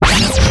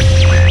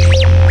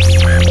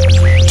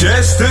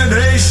The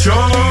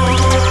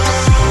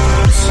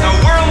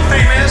world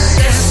famous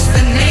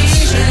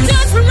Destination.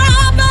 Just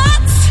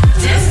Roberts.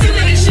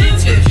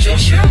 Destinations with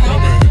Joshua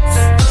Roberts.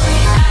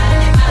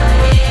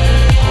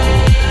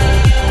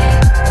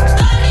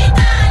 All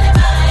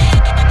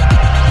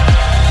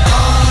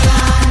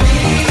I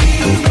need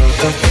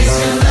is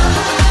your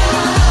love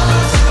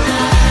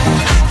tonight.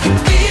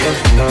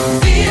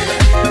 Feel it.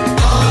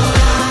 All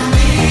I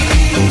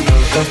need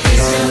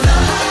is your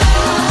love tonight.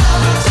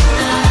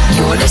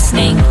 You're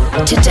listening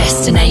to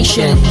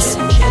Destinations.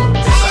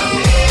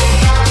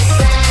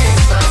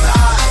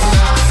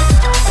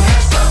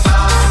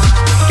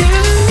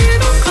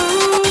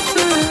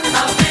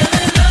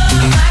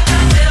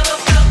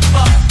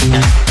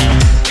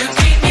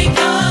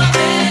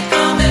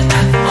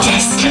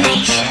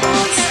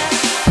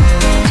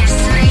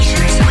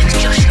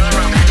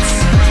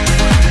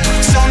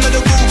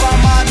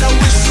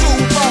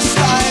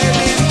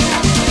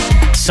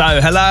 So,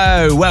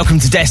 hello, welcome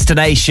to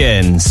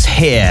Destinations,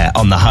 here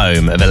on the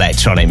home of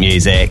electronic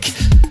music.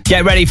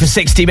 Get ready for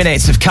 60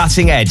 minutes of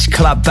cutting-edge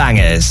club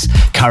bangers,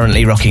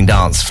 currently rocking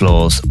dance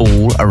floors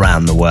all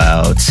around the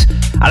world.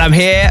 And I'm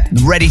here,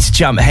 ready to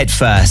jump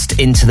headfirst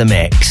into the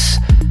mix.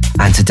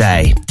 And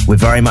today, we're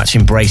very much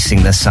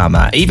embracing the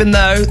summer. Even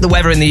though the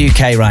weather in the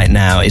UK right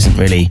now isn't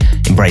really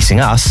embracing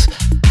us,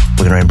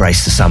 we're going to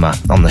embrace the summer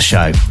on the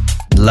show.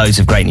 Loads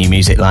of great new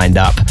music lined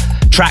up.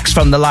 Tracks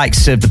from the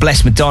likes of The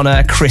Blessed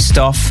Madonna,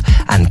 Christoph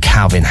and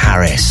Calvin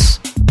Harris.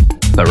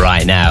 But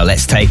right now,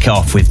 let's take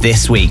off with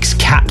this week's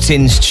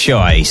Captain's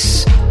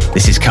Choice.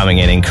 This is coming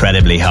in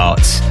incredibly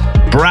hot.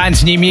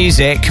 Brand new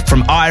music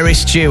from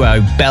Irish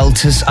duo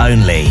Belters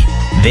Only.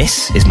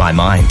 This is My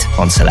Mind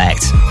on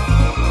Select.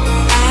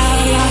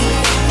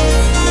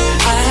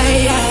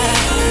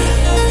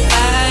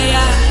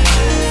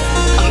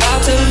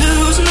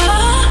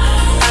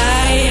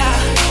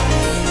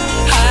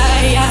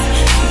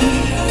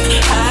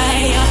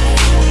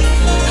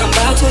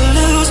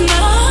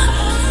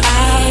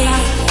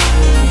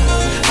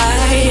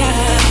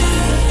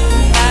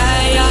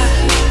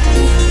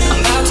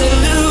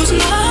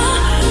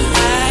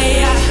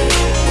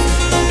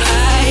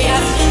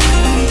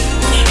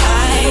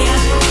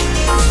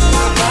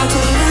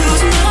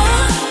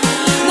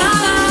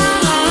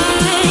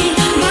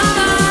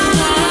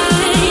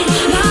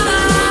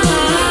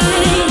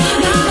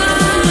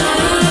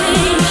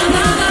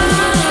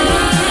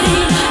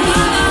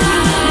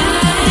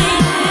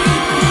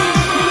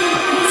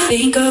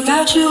 Think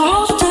about you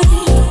all the time.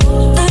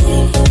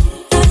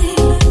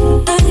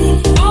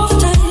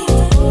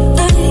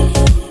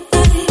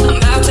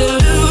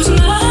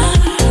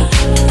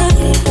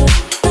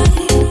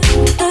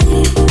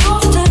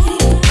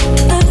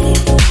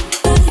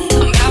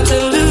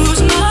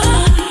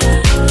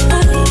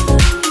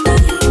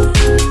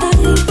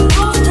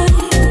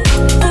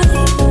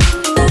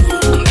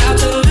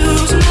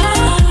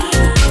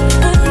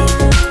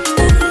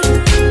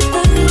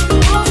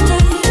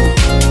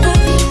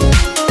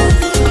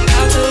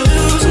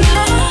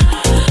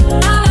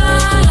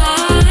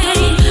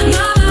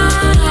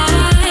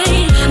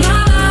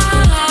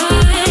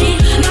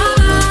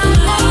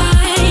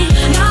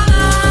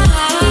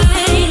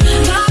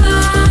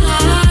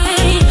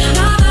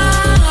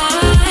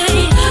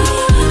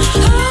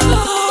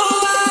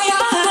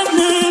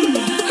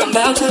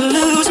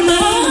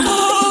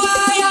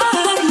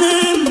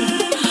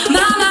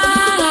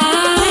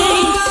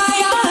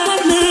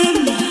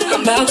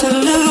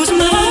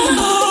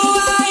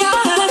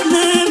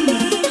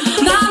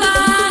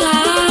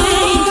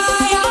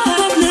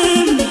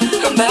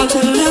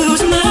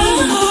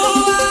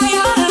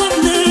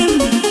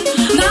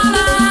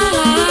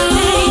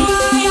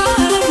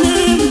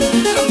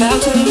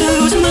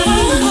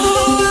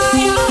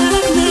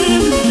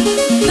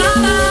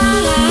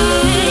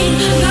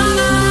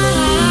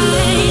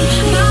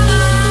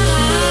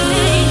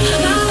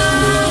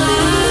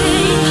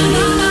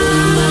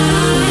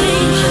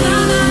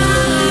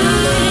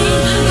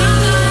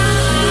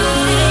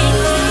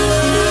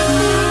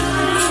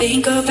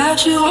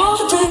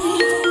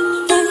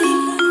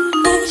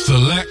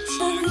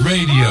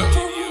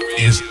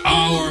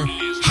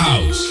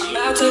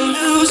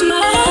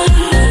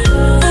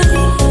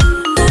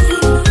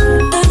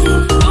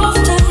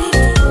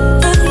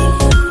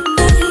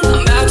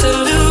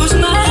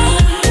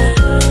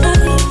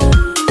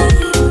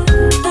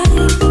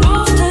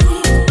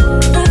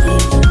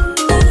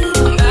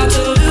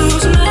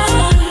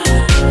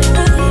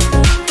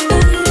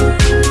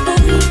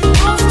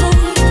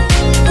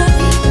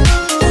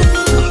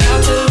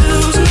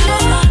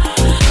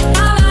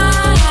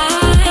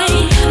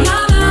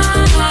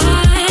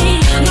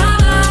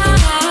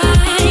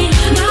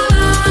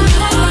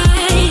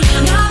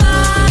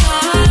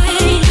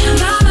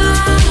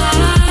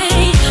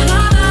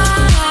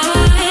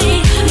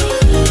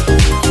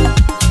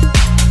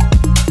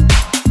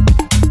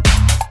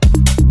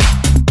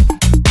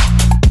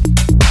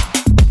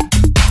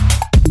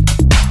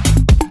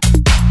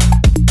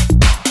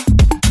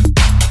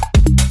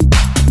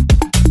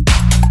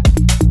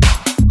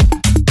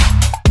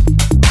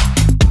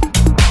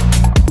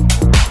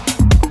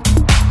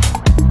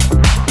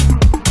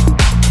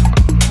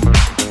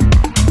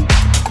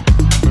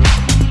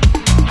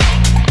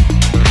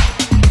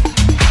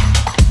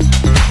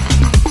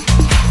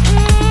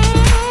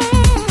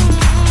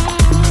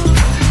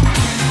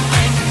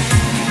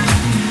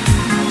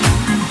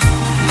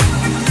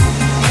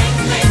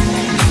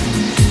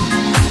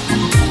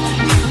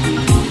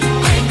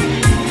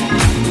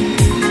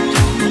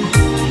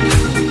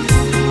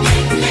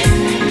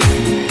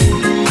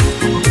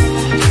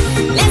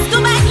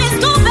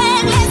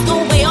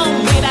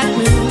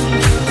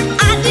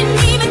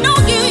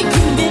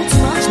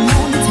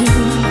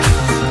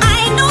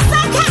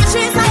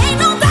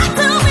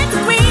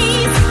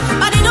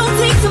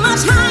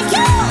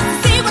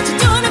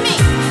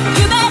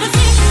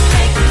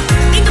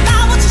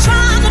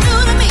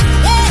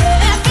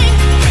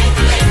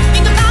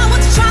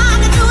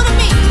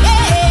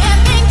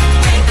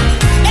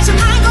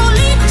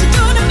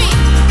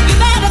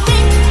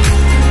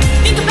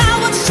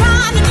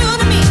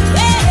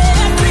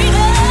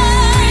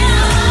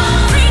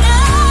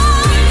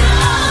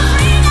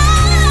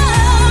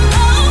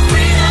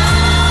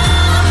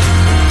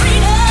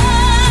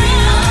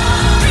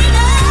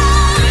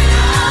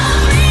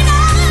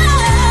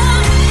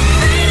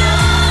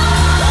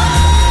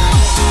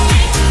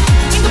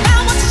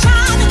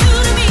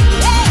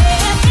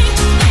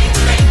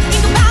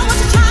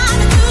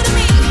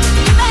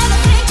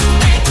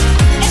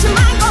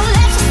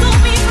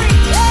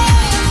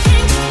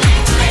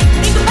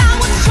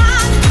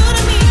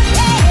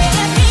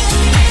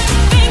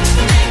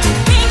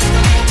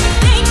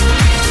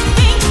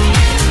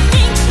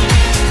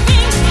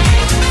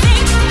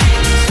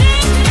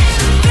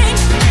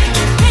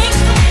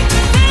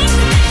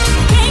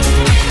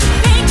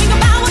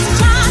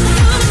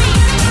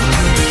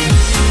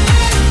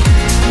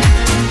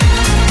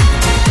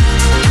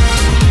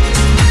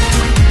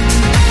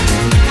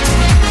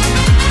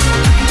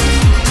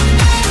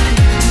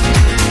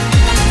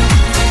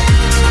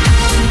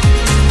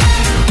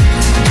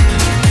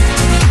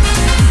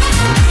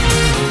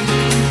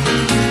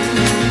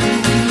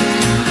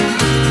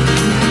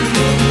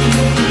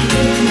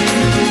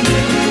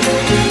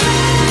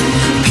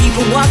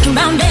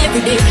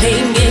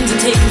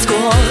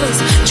 yours.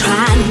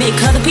 Trying to make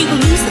other people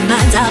lose their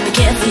minds. I'll be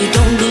careful you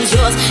don't lose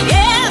yours.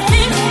 Yeah,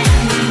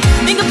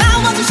 think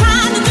about what you're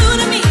trying to do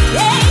to me.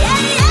 Yeah, yeah,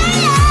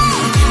 yeah,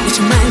 yeah. Let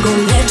your mind go,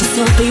 let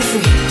yourself be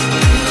free.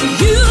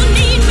 You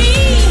need me,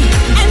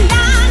 and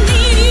I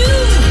need you.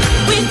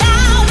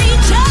 Without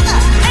each other,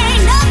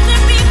 ain't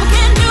nothing people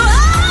can do.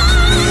 Oh,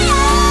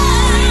 yeah.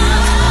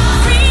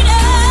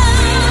 Freedom,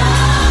 freedom,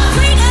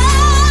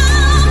 freedom,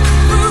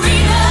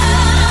 freedom,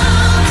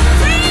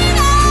 freedom,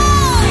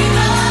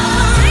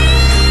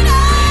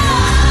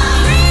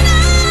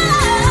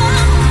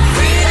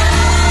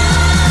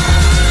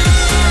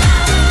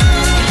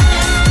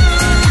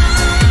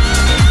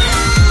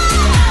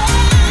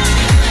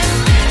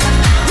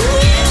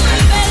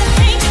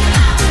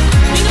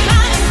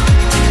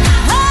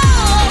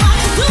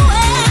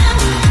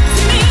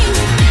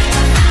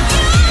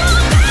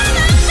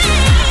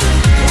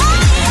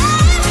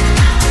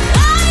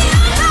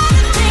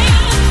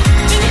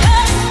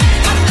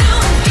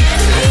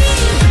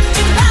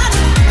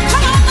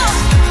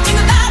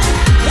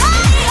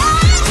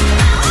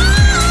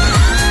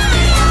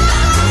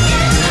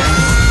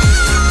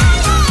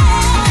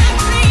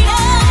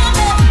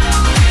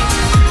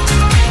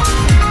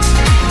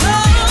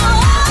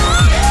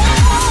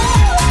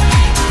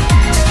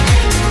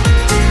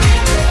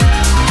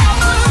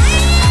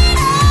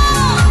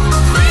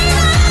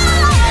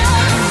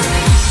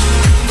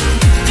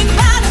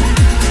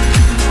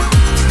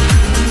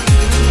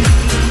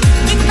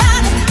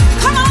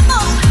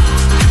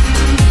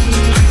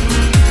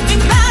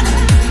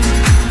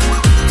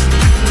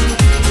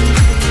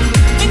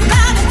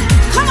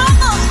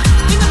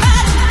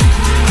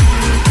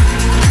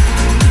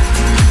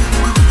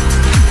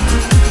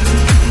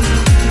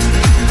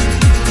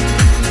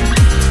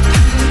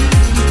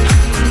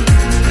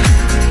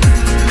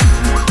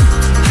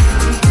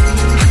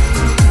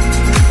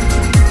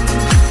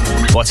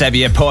 Whatever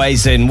your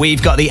poison,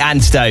 we've got the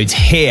antidote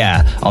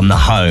here on the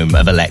home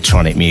of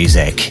electronic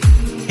music.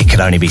 It could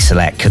only be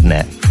Select, couldn't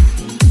it?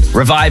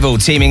 Revival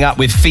teaming up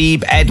with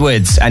Phoebe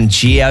Edwards and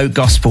Geo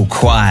Gospel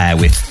Choir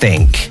with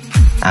Think.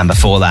 And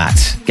before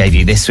that, gave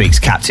you this week's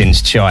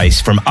Captain's Choice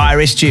from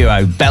Irish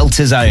duo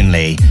Belters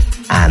Only.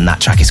 And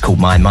that track is called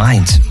My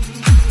Mind.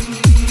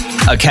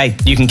 Okay,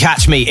 you can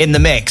catch me in the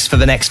mix for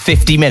the next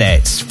 50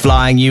 minutes,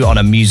 flying you on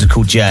a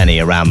musical journey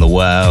around the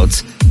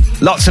world.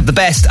 Lots of the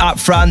best up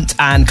front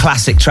and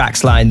classic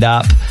tracks lined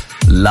up.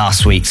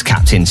 Last week's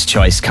Captain's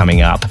Choice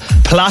coming up.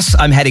 Plus,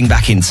 I'm heading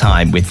back in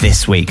time with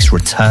this week's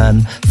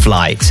return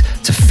flight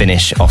to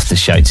finish off the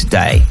show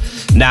today.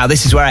 Now,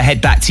 this is where I head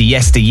back to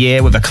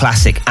yesteryear with a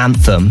classic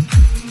anthem.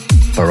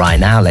 But right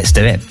now, let's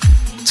do it.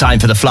 Time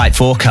for the flight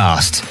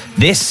forecast.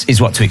 This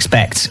is what to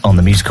expect on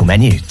the musical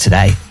menu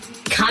today.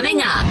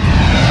 Coming up.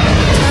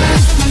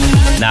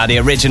 Now, the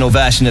original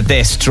version of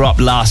this dropped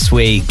last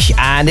week,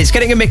 and it's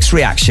getting a mixed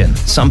reaction.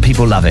 Some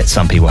people love it,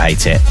 some people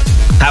hate it.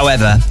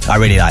 However, I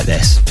really like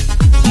this.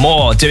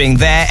 More doing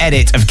their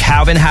edit of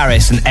Calvin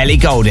Harris and Ellie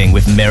Goulding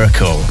with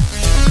Miracle.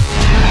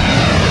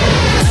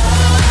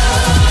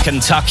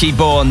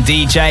 Kentucky-born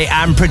DJ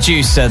and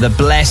producer, the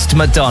blessed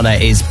Madonna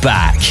is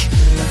back.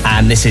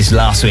 And this is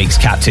last week's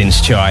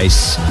Captain's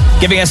Choice,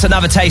 giving us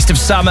another taste of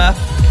summer.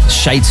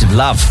 Shades of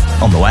Love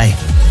on the way.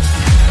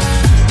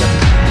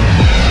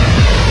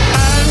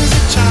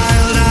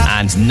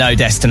 And no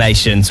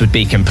destinations would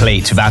be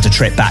complete without a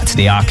trip back to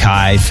the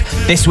archive.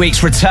 This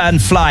week's return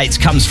flight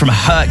comes from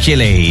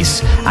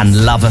Hercules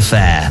and Love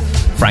Affair.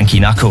 Frankie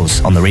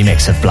Knuckles on the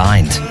remix of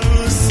Blind.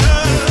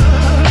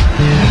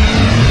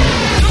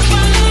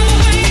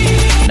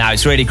 Now,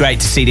 it's really great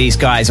to see these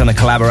guys on a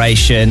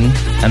collaboration,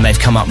 and they've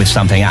come up with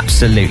something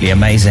absolutely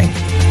amazing.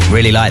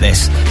 Really like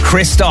this.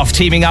 Christoph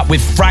teaming up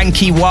with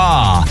Frankie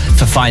Wah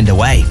for Find a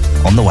Way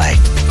on the way.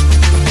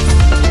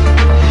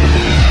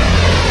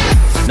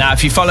 Now,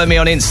 if you follow me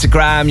on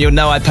Instagram, you'll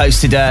know I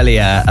posted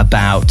earlier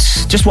about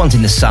just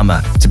wanting the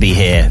summer to be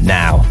here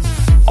now.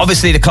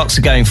 Obviously, the clocks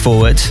are going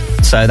forward,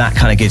 so that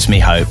kind of gives me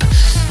hope.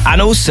 And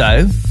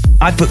also,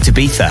 I've booked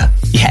Ibiza.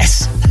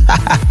 Yes.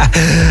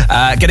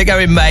 Gonna go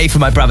in May for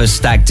my brother's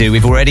stag do.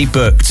 We've already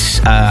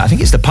booked, I think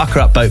it's the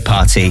Pucker Up Boat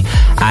Party,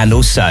 and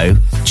also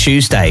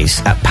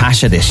Tuesdays at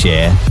Pasha this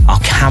year are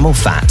Camel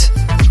Fat.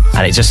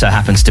 And it just so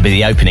happens to be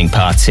the opening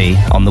party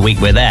on the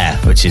week we're there,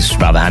 which is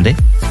rather handy.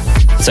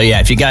 So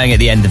yeah, if you're going at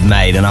the end of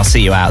May, then I'll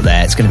see you out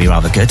there. It's going to be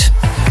rather good.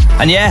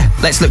 And yeah,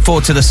 let's look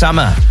forward to the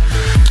summer.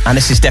 And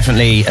this is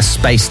definitely a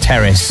Space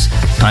Terrace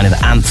kind of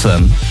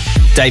anthem.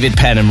 David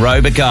Penn and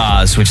Robert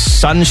Gars with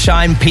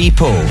Sunshine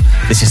People.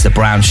 This is the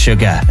Brown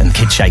Sugar and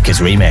Kid Shakers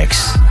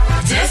remix.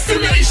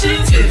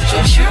 Destinations with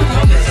Joshua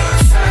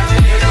Roberts.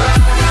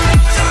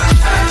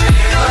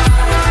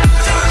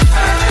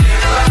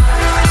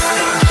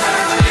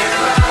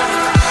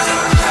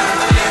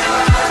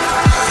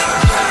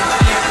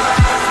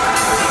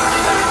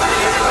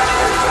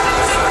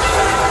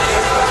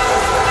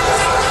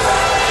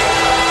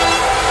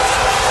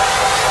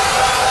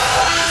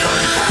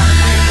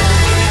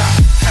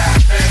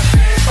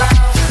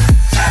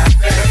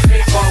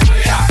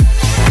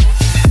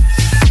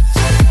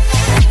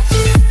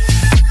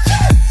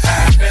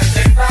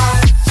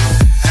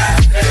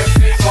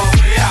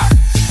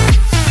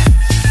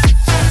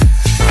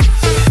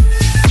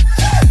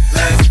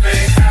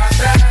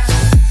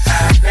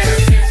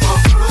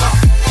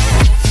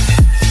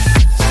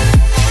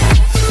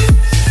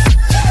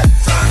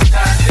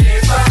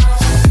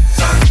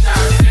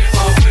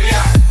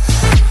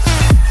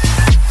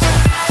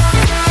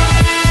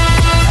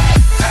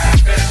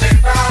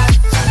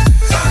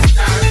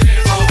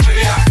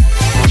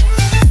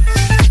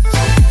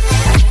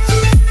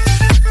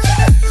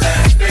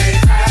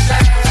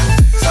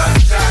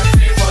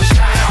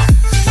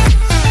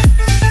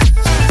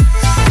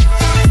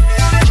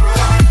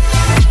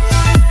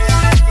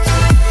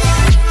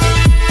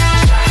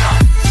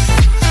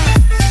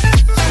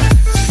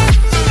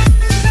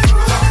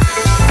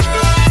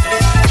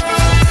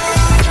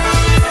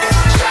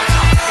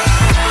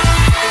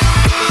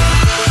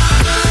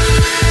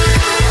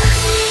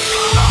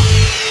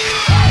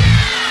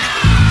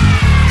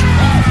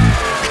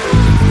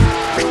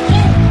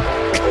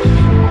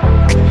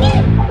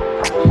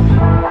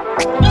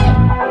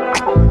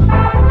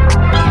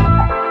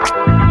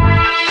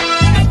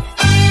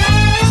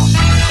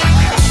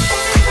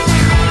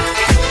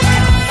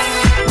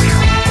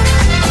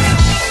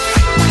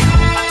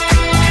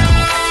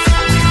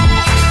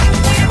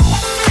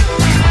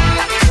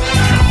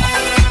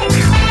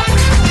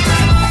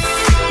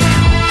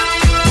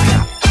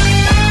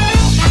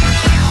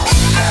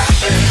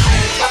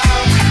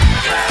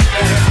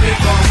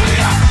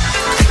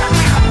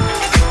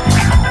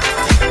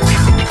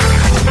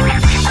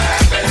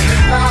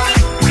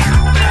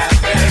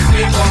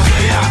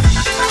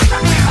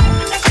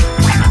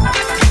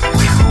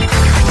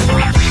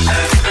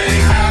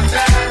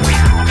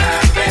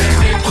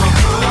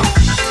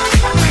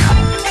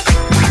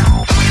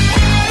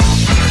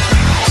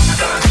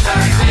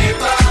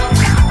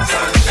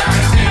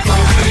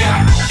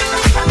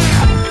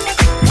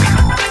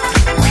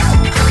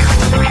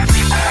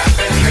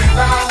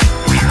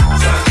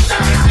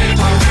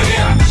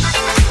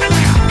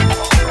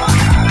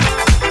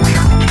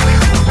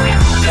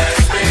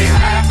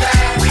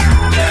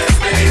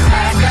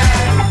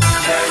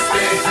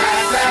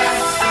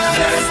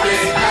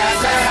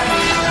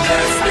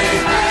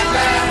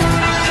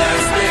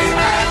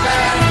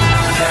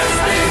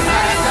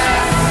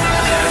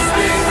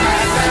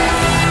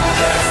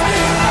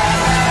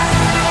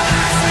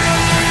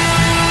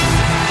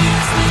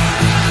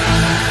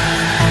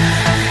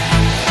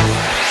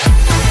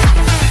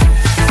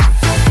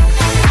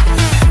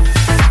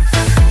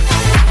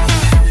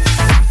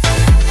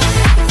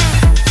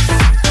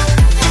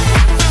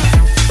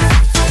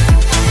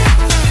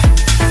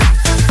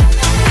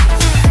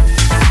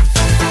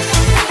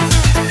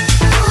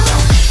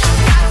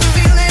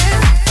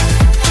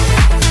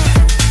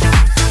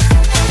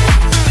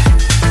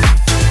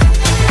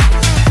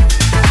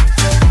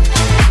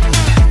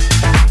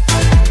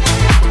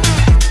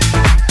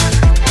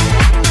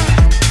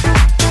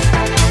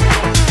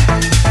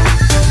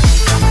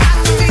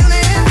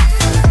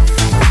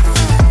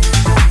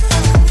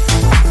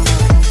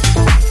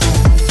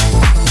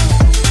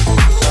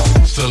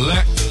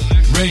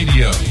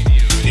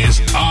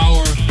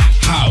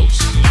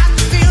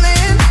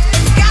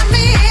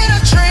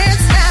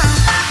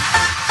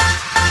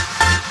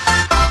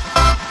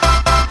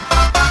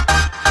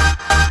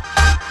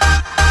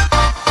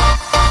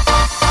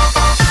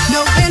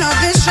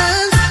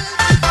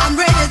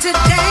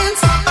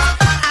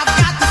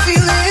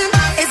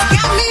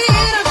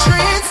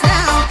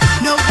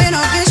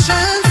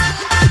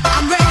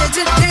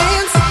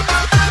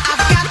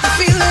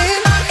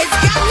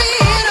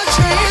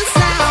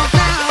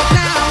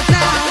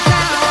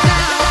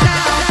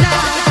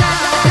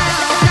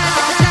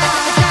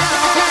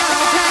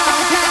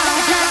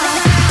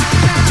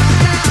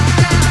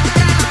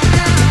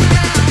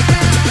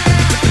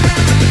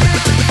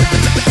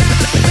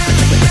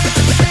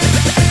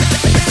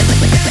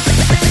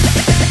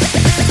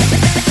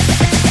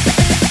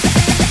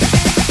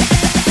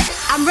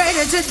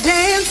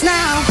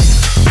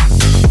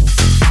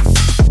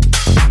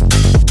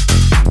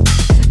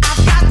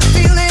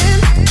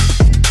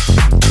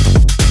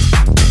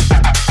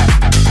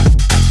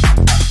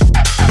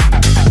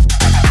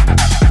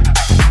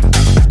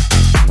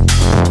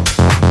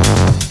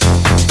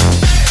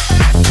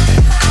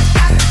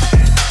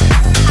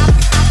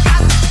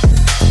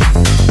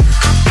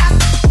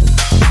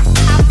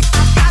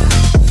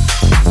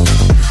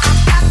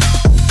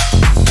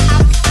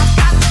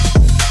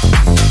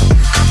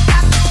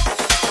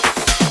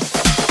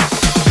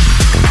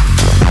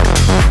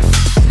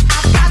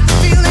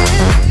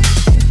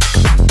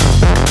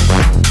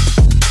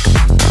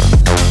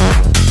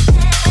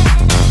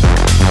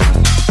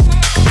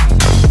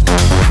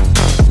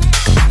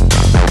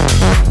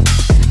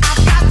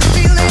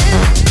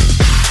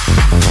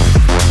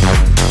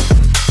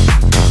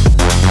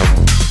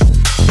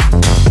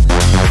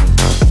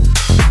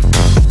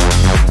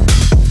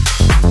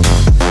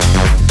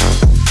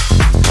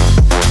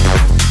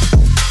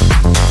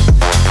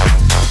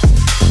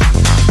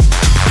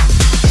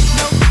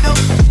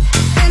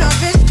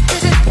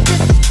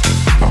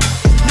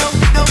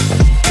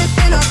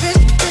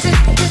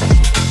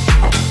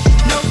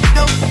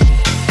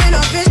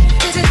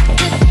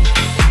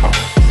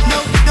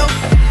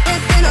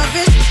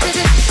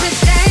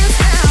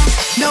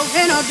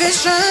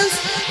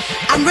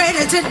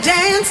 to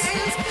dance.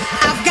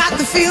 I've got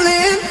the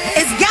feeling,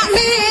 it's got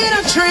me in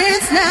a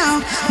trance now.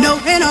 No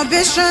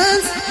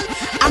inhibitions,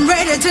 I'm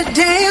ready to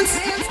dance.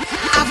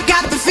 I've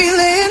got the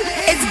feeling,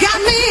 it's got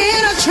me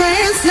in a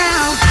trance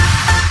now.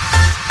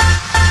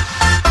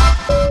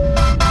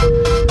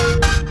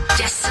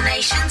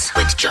 Destinations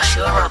with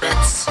Joshua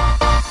Roberts.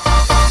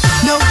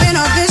 No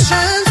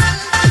inhibitions,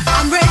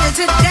 I'm ready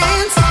to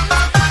dance.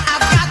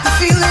 I've got the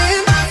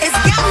feeling, it's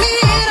got me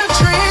in a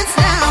trance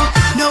now.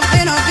 No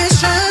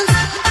inhibitions,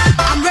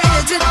 I'm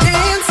ready to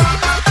dance.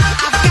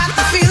 I've got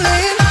the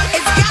feeling,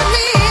 it's got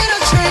me in a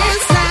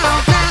trance now.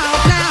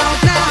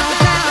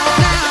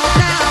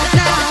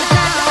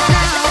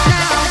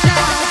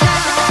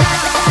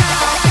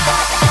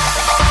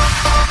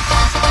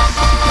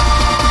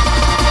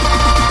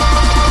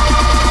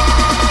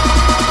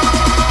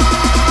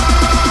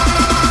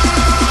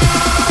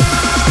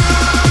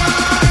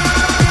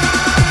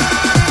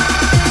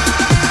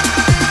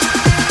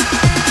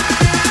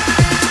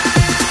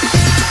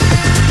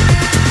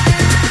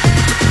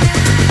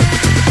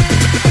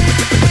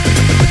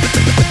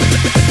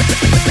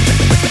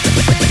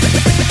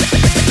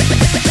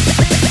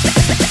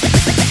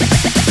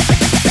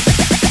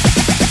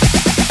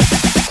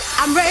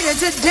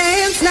 To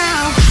dance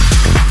now.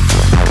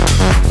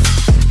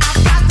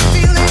 I've got the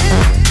feeling.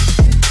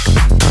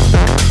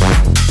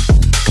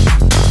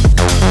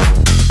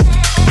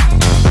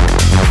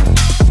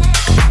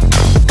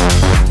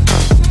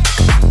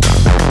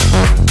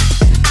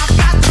 I've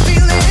got the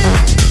feeling.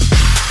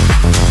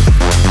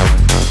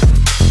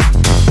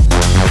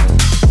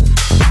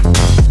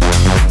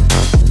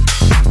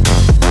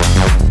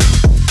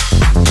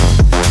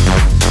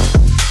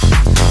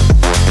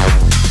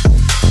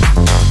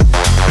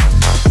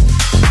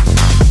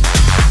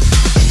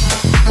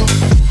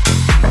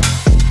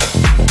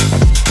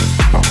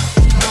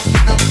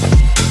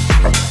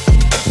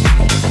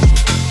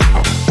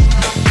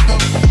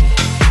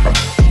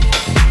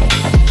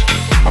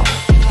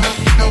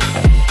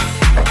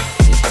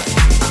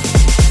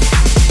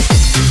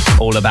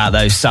 About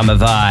those summer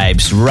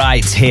vibes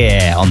right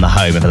here on the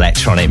home of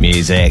electronic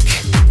music.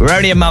 We're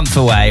only a month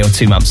away or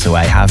 2 months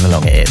away, however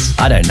long it is.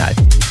 I don't know.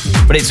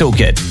 But it's all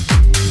good.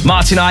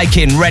 Martin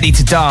Ikin, Ready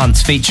to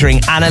Dance,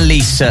 featuring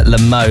Annalisa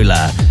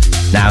Lamola.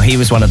 Now, he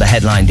was one of the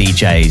headline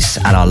DJs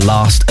at our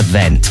last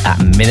event at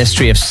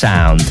Ministry of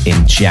Sound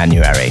in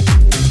January.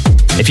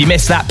 If you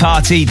missed that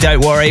party,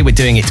 don't worry, we're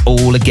doing it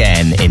all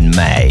again in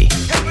May.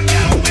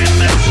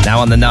 Now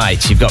on the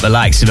night, you've got the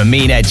likes of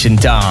Amin Edge and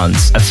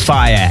Dance,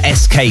 Afire,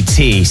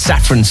 SKT,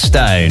 Saffron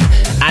Stone,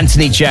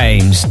 Anthony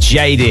James,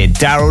 Jaded,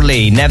 Daryl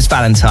Lee, Nevs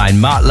Valentine,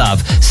 Mark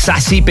Love,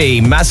 Sassy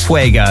B,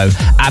 Masfuego,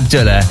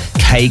 Abdullah,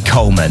 Kay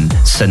Coleman,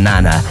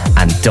 Sanana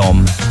and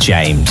Dom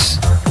James.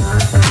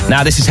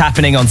 Now this is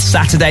happening on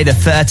Saturday the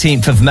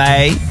 13th of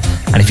May.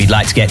 And if you'd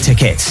like to get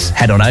tickets,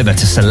 head on over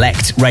to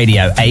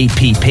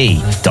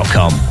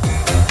selectradioapp.com.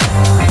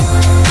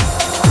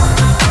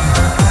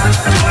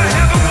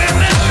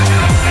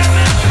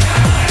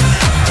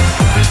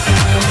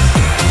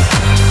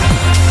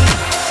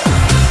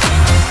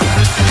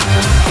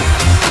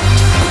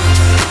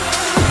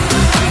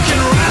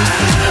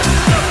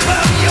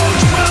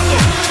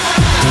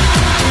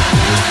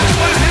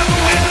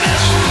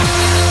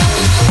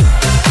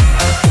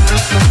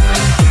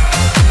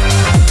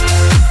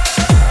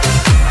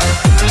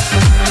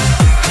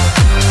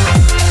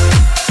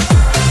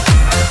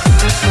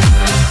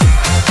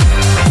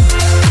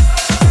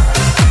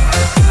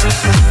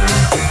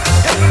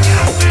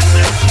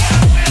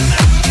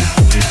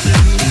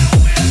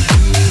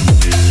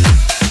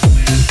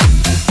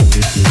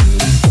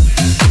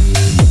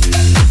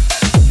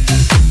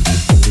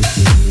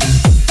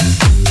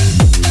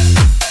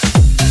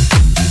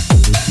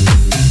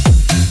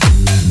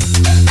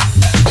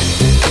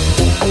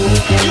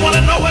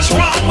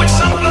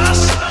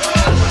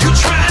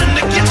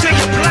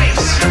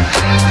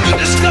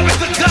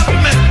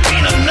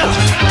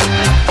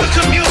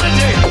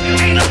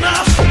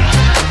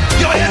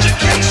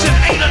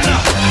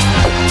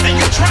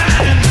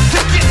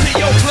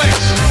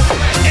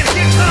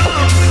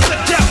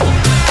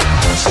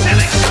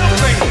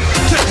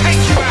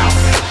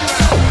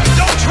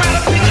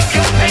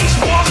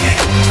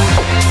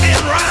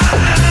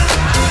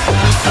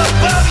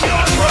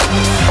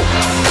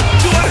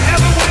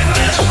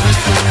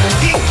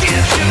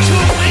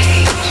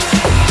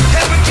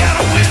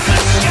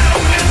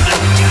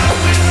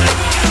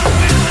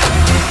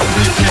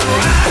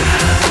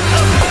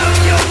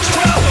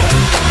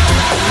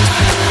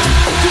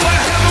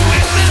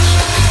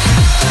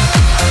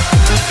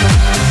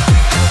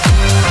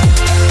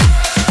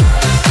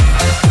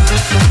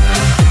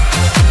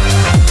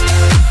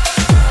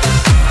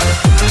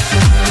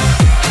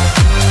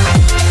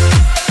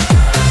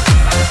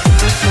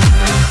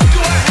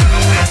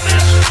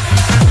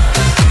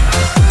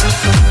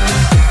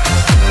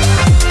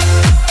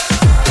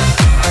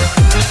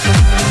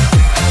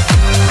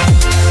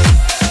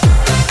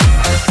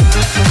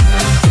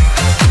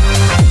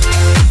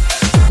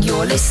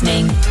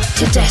 listening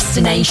to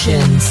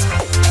Destinations.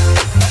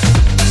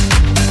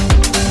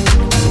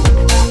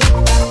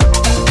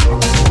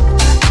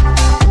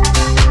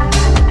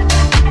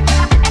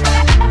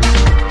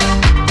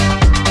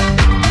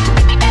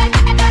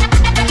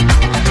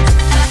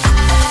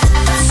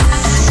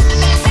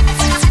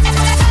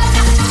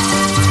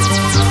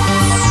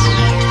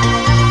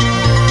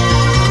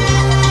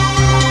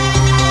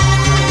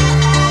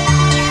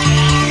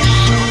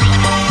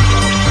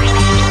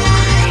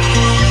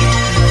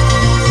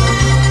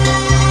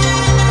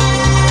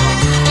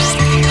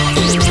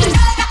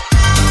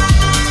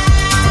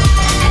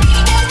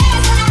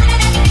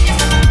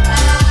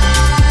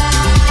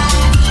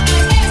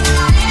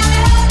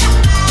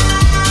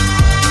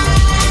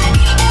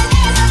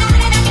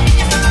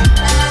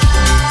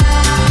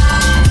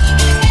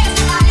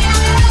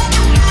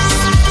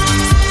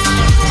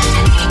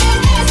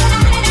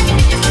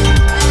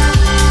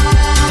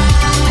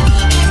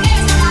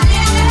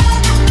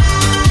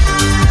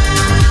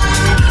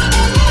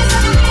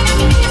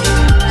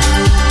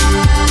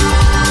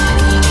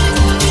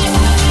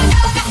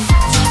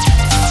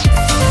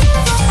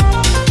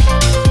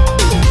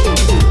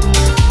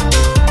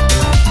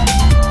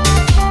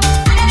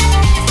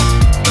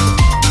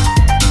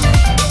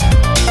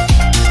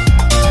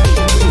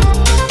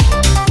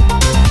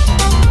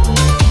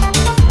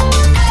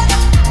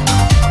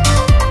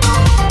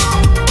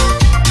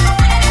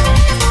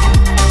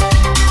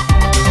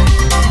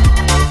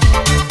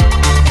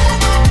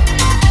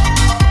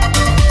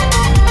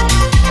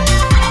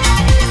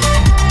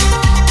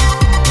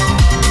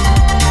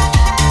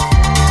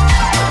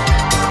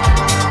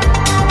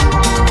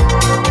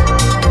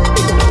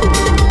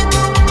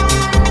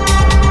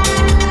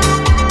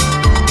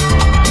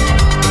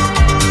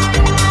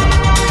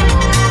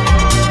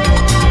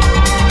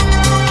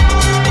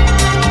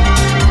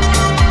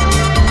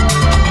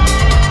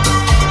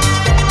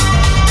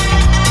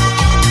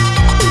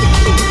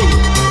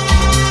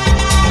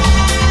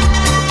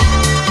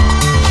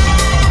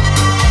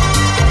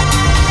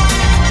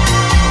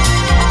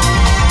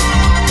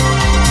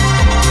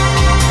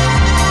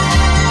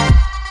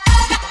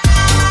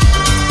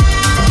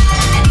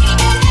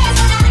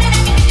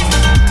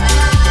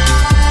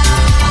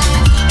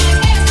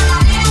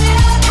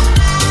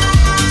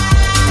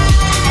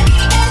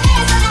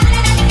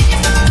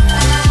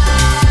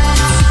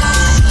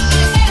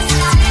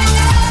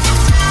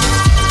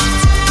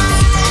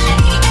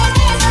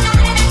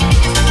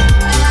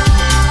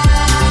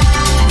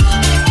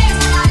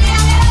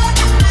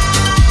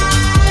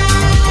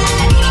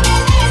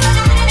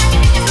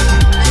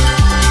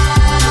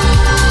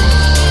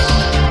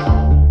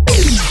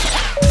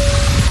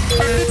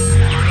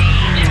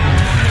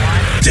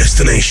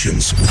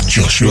 Destinations with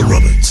Joshua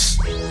Roberts.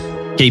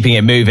 Keeping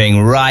it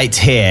moving right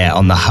here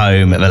on the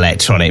home of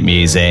electronic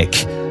music.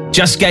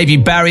 Just gave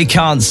you Barry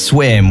Can't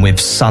Swim with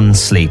Sun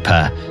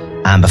Sleeper.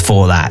 And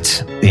before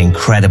that, the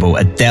incredible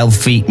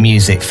Adelphi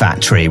Music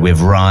Factory with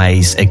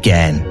Rise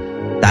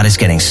Again. That is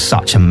getting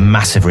such a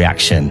massive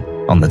reaction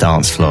on the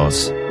dance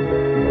floors.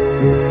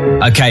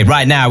 Okay,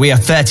 right now we are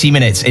 30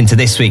 minutes into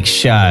this week's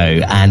show,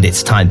 and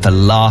it's time for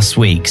last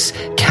week's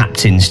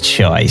Captain's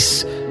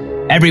Choice.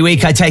 Every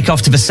week I take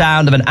off to the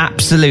sound of an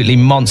absolutely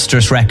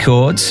monstrous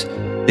record.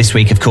 This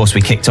week, of course, we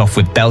kicked off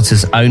with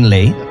Belters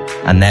Only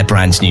and their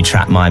brand new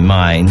track, My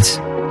Mind.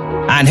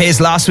 And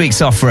here's last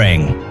week's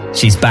offering.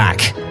 She's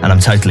back, and I'm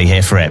totally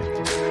here for it.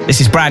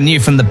 This is brand new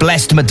from the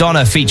Blessed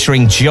Madonna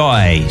featuring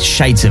Joy,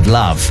 Shades of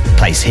Love,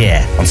 plays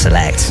here on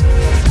Select.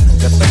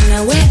 When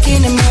I wake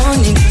in the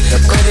morning,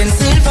 gold and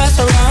silver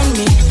surround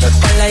me.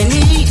 All I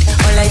need,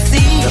 all I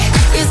see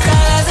is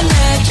colors and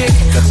magic.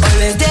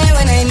 Always there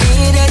when I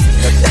need it,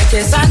 like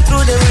a sun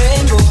through the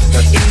rainbow.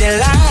 In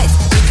the light,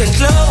 we can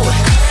glow.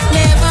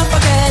 Never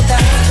forget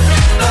that.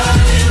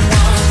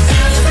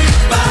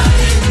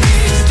 Everybody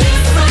needs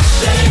different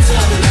shades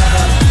of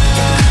love.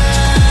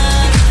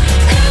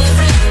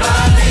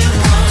 Everybody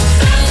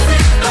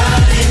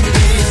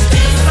needs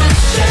different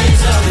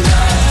shades of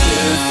love.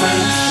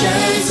 Different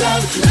shades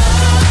of love.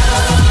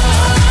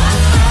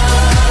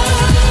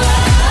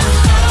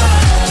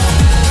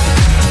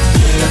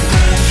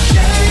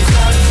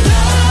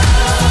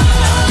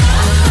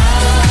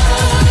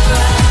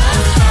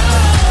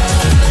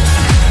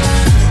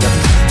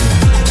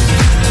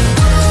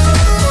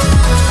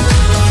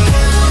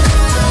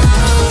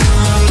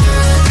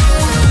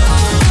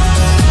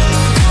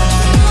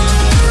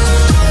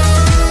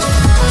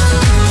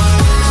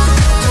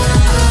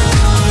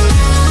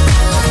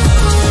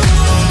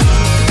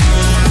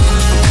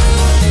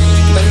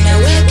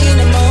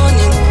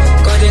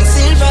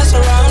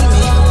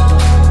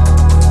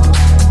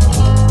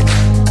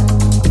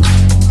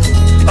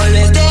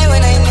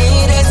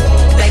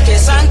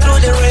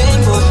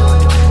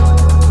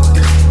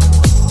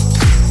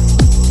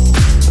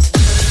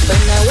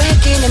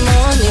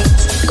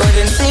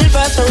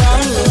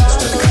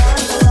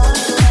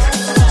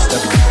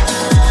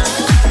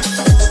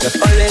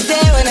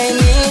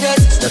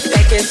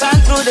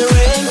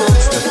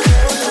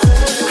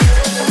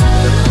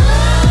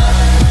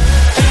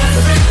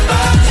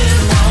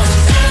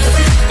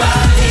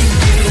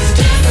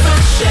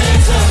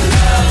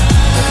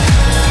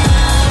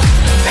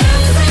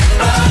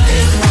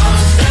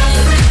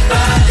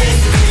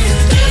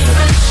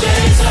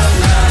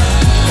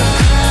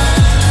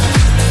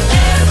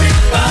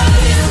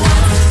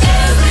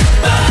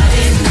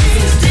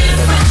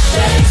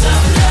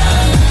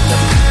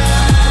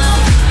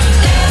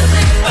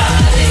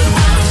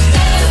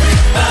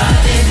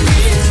 Everybody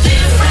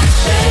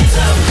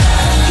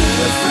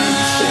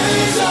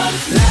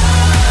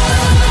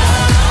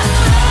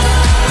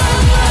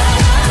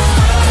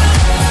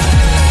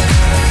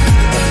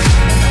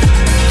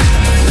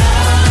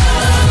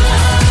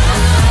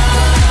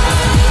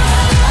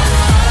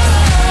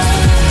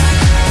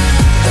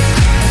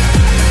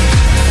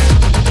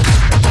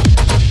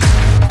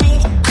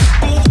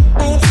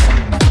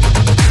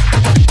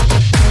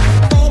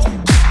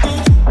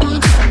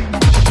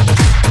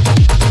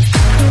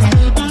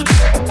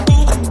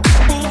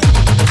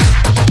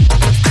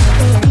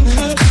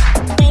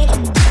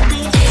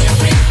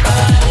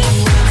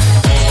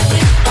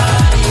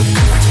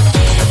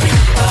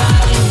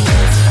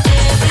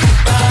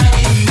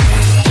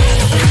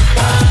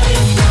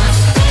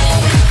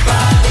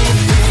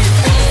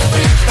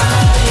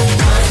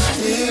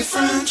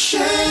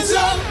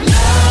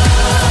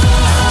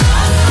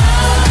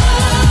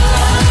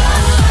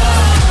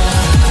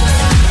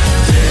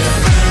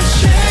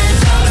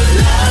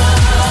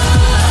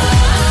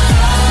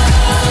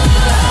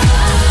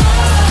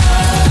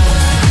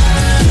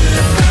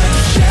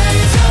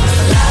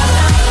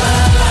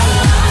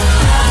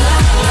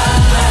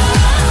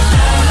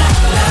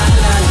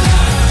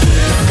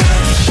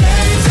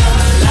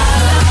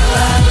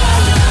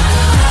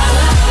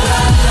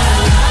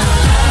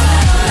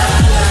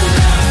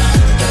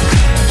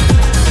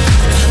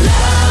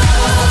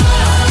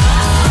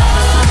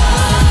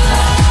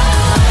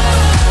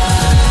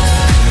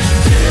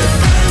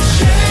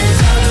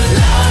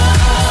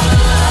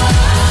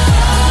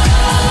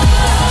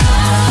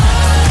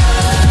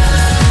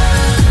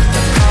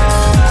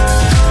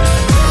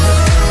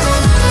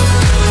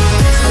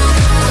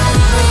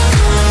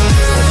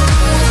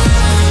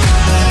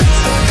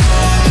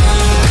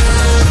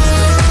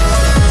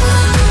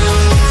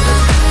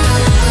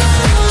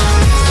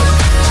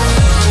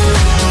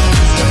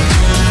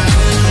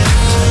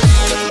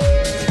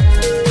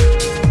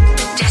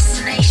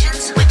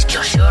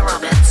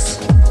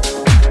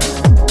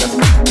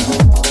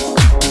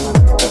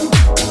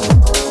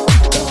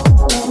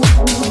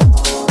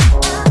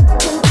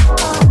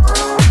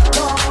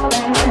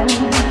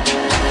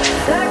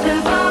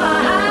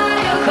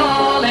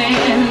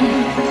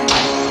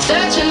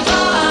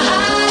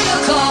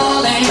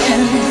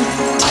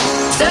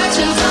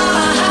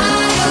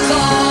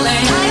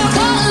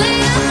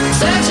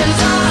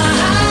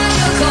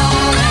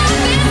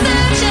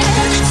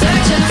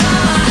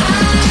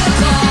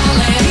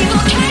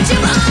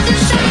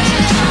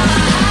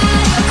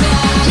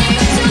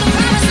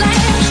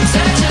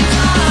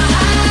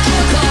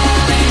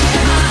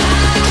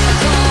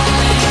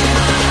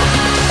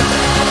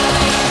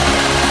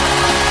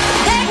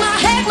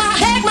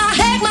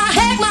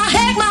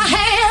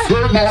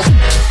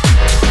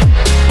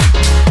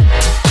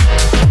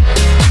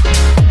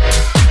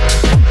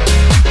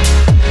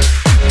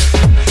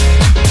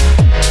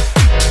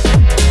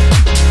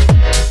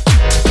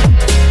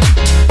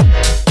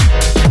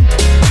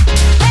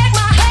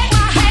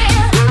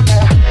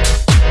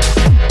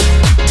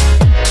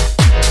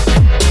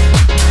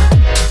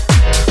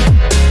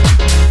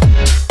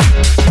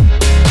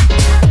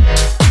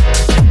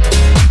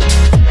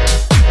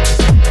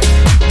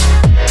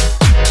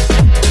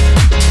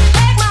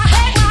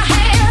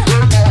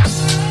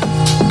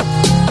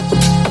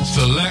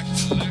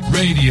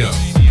radio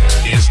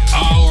is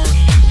our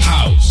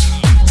house.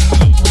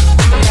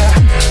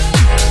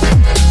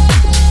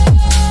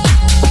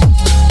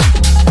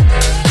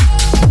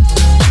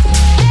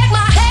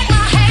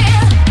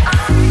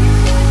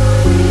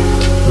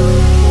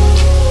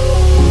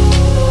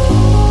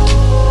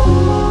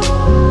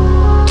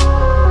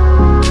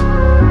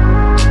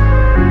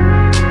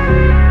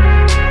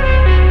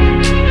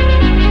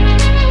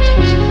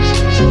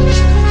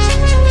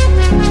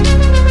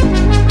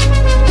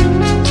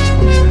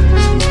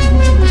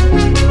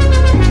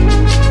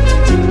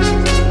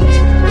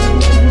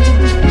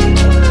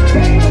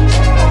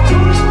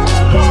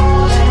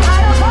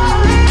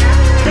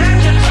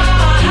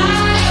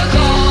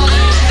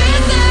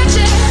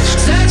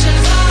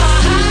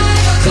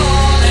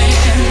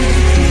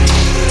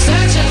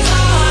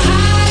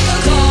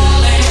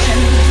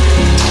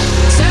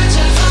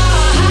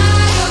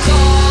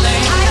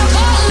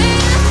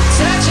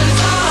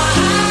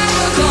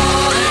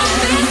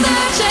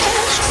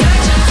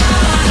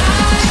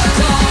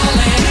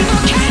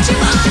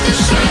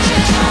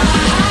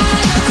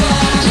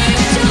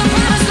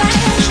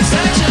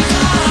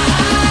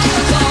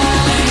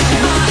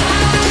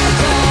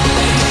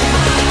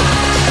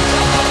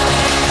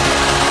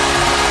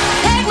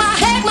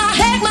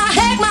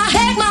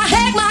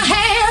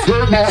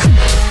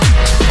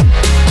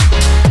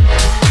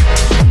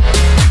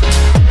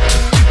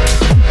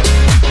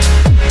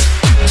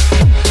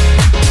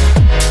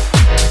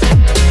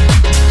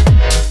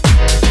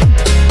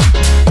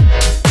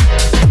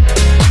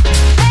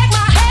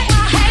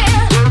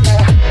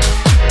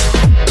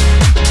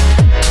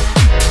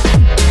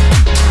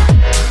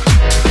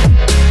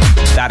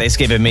 It's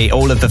given me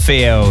all of the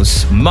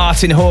feels.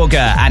 Martin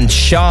Horger and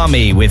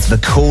Charmy with The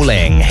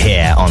Calling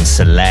here on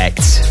Select.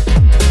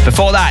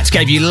 Before that,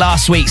 gave you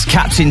last week's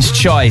Captain's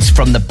Choice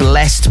from the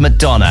Blessed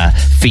Madonna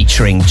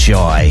featuring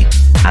Joy.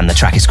 And the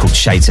track is called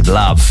Shades of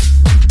Love.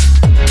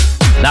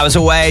 Now, as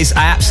always,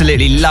 I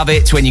absolutely love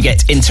it when you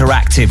get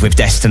interactive with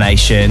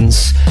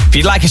Destinations. If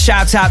you'd like a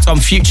shout out on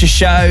future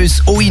shows,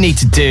 all you need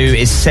to do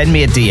is send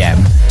me a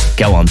DM.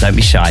 Go on, don't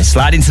be shy.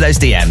 Slide into those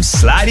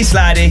DMs. Slidey,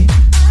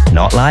 slidey.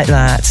 Not like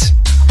that.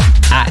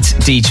 At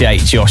DJ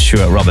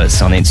Joshua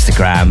Roberts on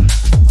Instagram.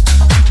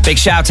 Big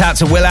shout out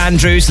to Will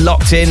Andrews,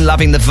 locked in,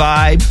 loving the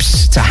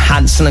vibes. To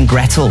Hansel and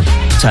Gretel,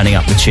 turning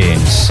up the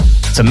tunes.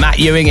 To Matt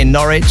Ewing in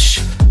Norwich.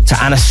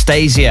 To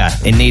Anastasia,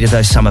 in need of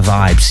those summer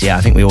vibes. Yeah,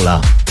 I think we all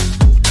are.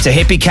 To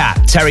Hippie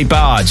Cat, Terry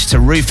Barge. To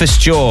Rufus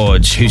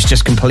George, who's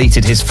just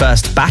completed his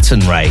first baton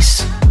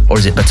race. Or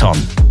is it baton?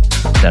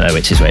 Don't know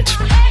which is which.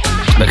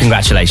 But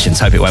congratulations,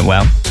 hope it went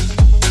well.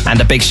 And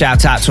a big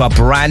shout out to our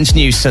brand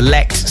new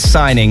Select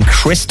signing,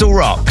 Crystal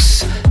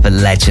Rocks, the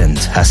legend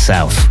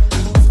herself.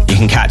 You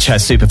can catch her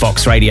Super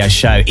Fox radio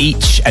show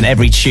each and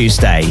every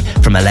Tuesday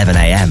from 11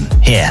 a.m.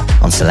 here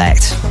on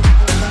Select.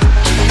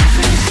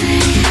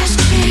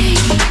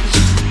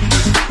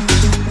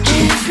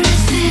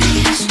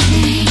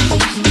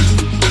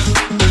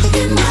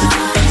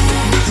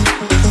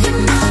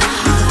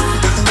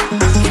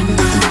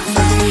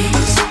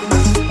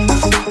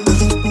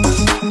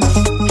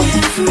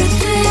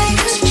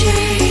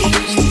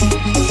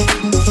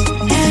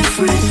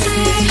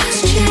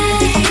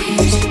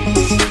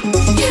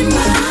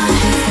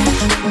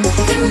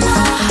 In my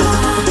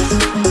heart,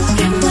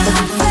 in my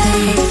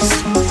face.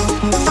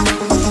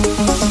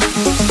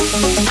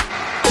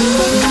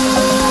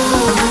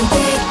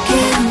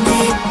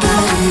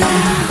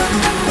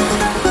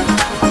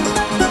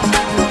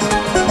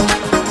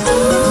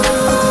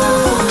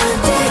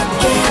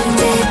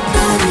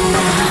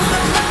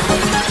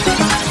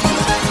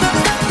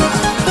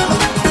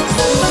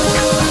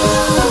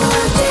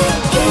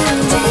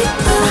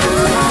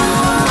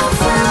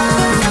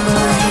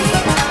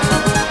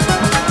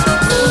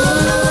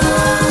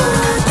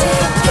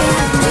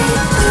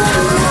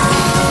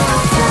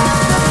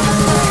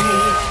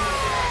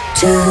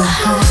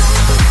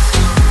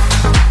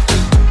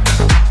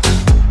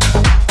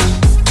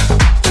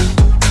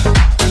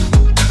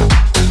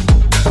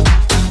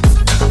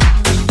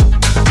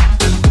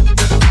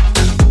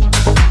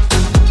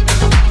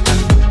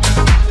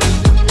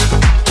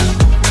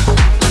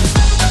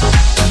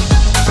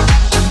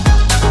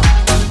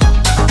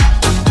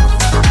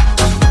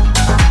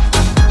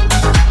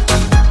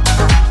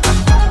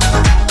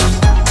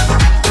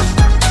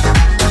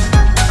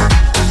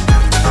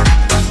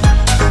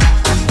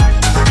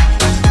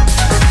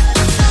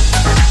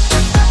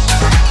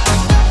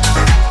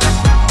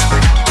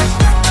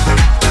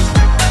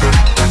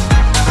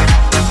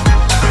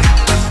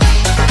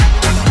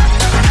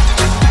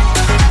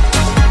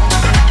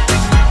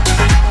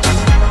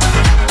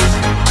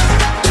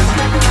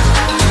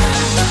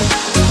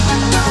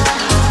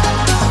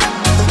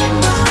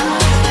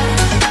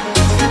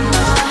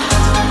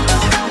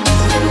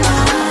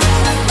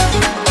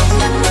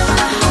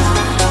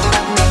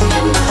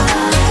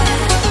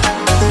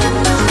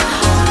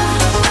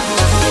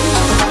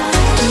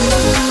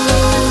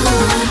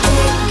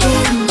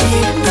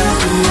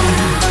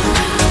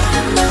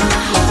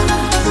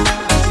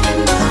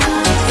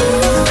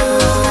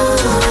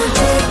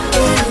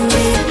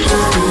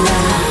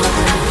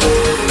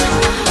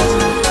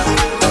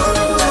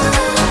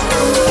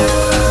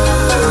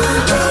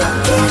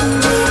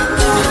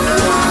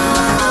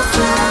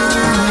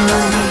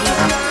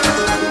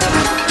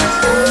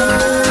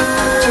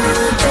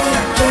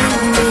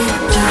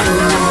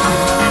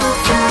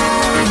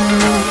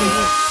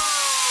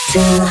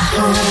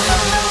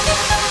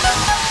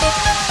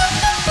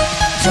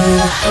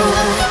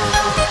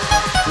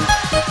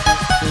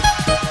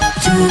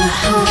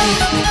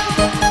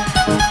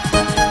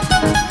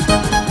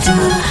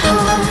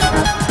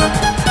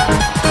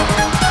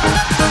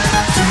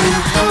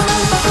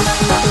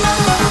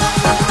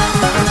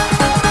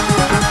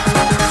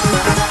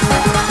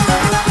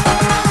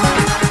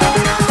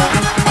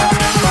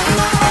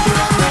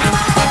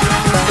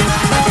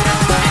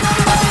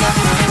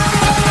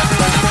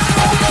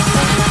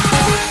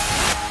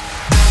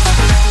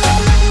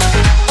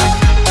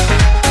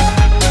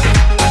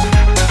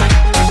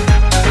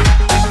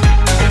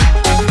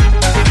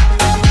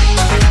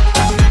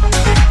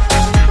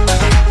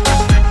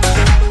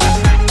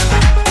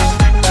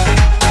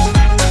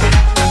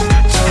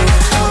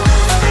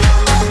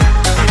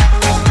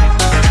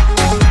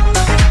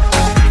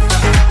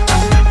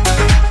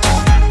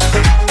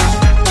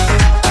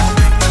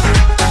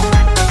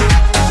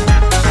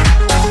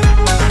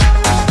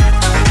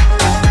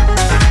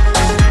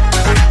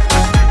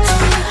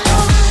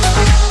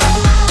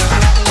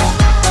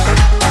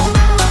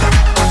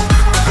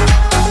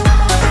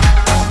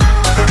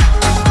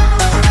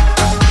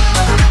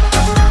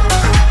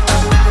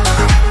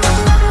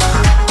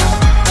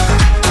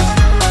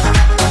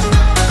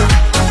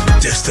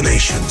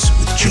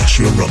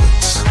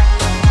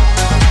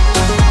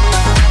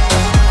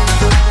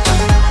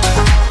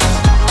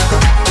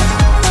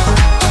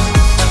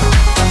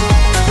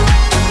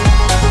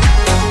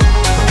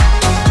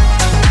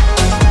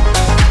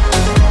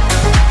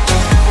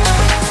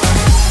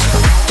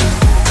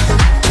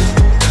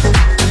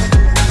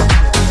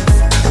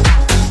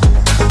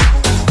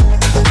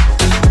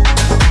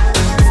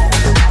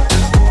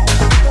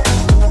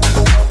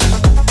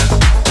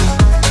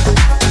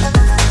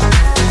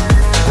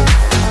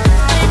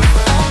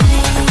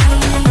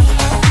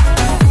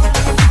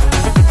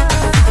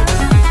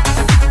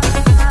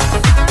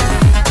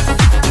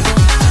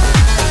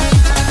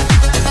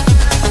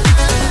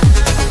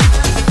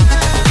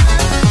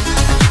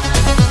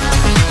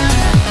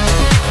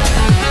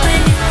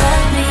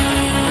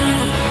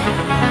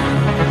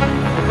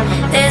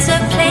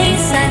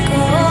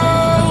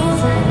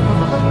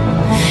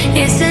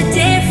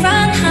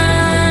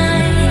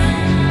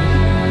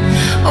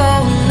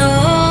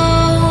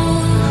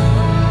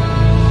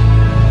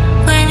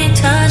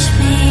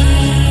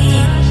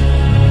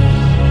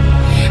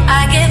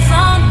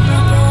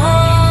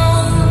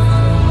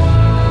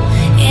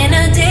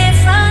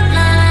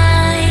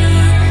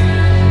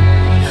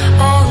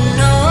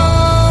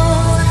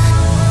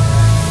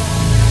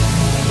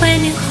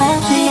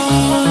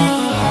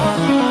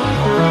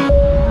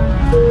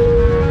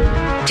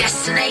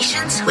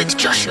 with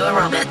Joshua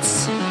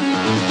Roberts.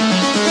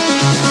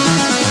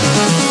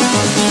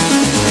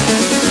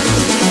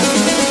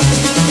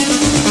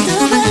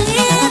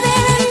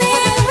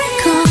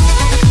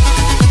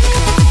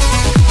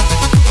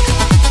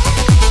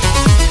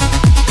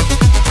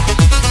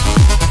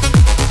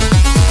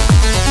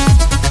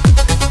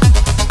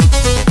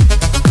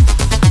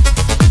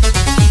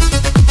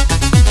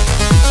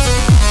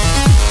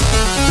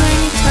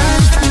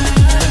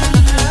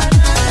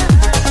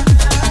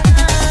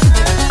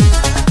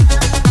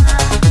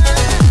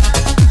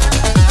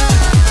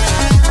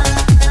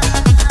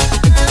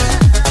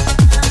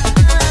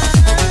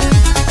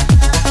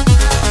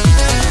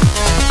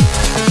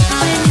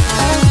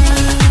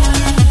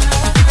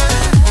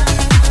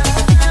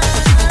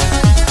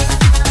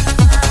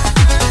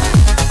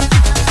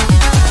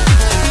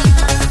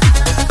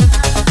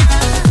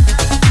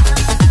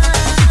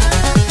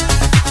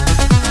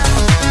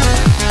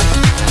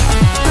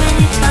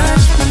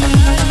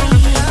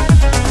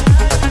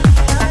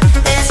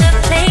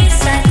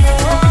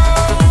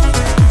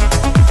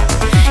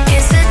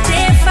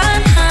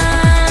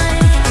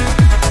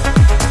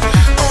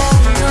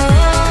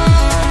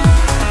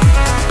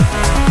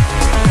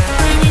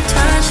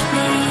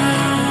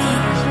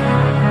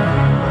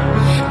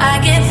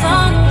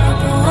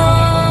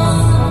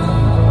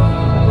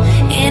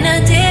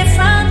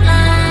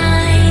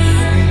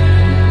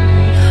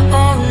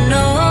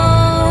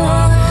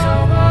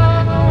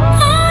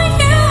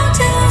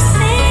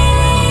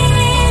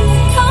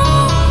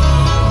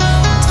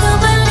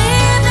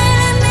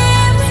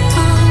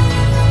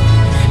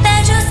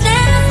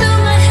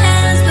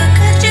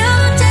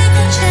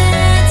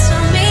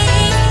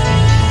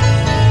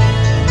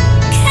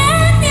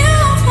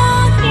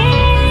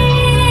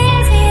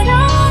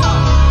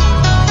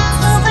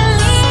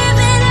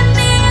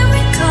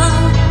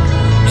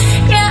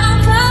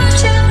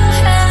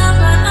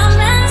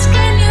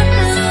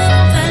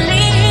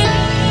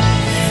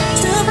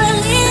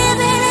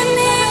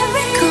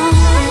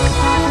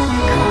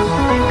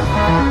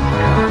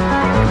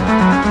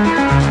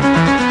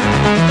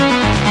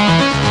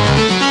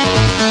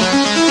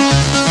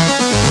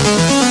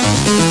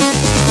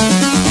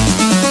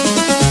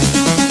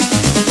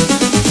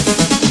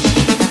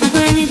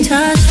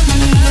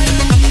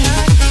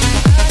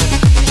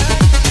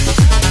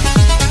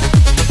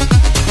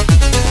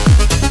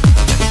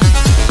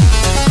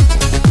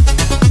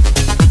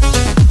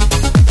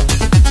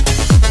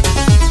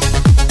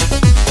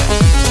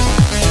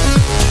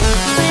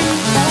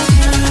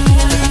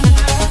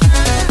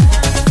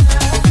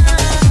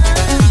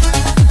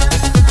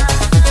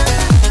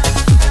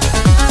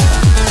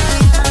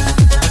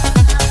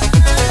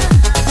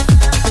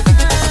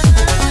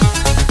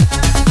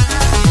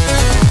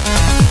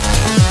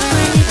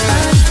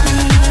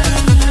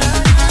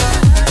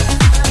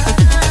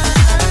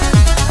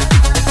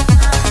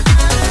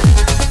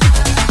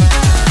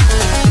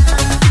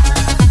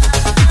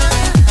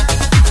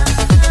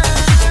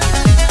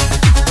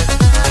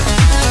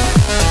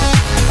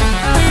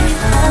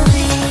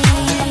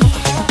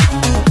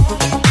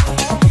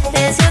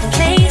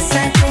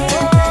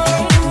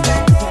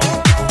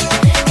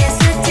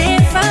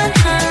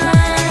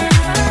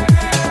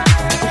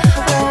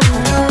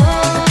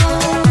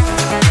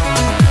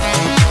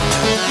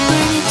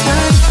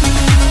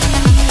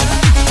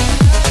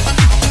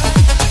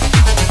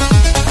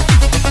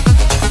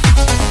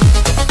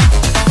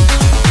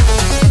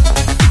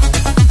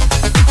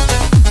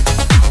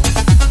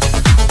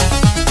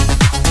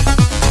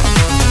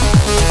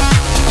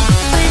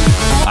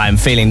 I am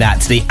feeling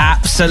that to the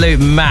absolute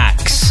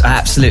max. I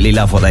absolutely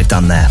love what they've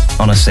done there.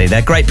 Honestly,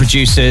 they're great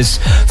producers.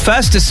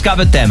 First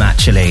discovered them,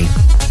 actually.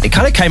 It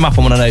kind of came up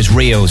on one of those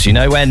reels, you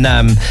know, when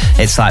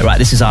it's like, right,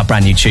 this is our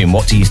brand new tune.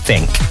 What do you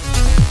think?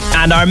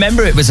 And I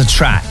remember it was a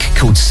track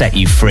called Set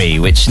You Free,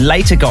 which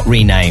later got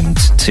renamed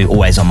to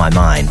Always On My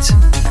Mind.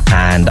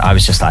 And I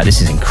was just like,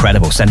 this is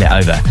incredible, send it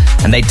over.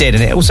 And they did,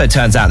 and it also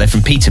turns out they're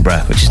from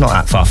Peterborough, which is not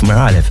that far from where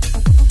I live.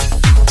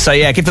 So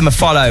yeah, give them a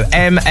follow,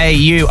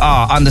 MAUR_official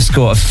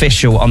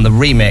on the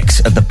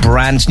remix of the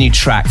brand new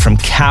track from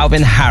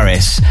Calvin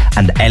Harris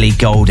and Ellie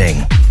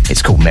Goulding.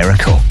 It's called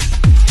Miracle.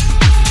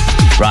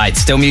 Right,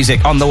 still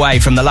music on the way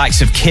from the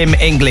likes of Kim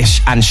English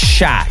and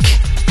Shaq.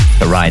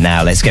 But right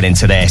now, let's get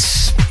into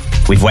this.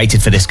 We've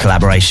waited for this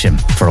collaboration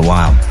for a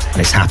while, and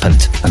it's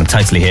happened, and I'm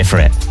totally here for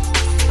it.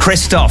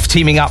 Christoph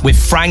teaming up with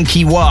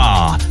Frankie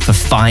Wah for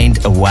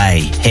Find a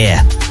Way,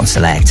 here on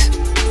Select.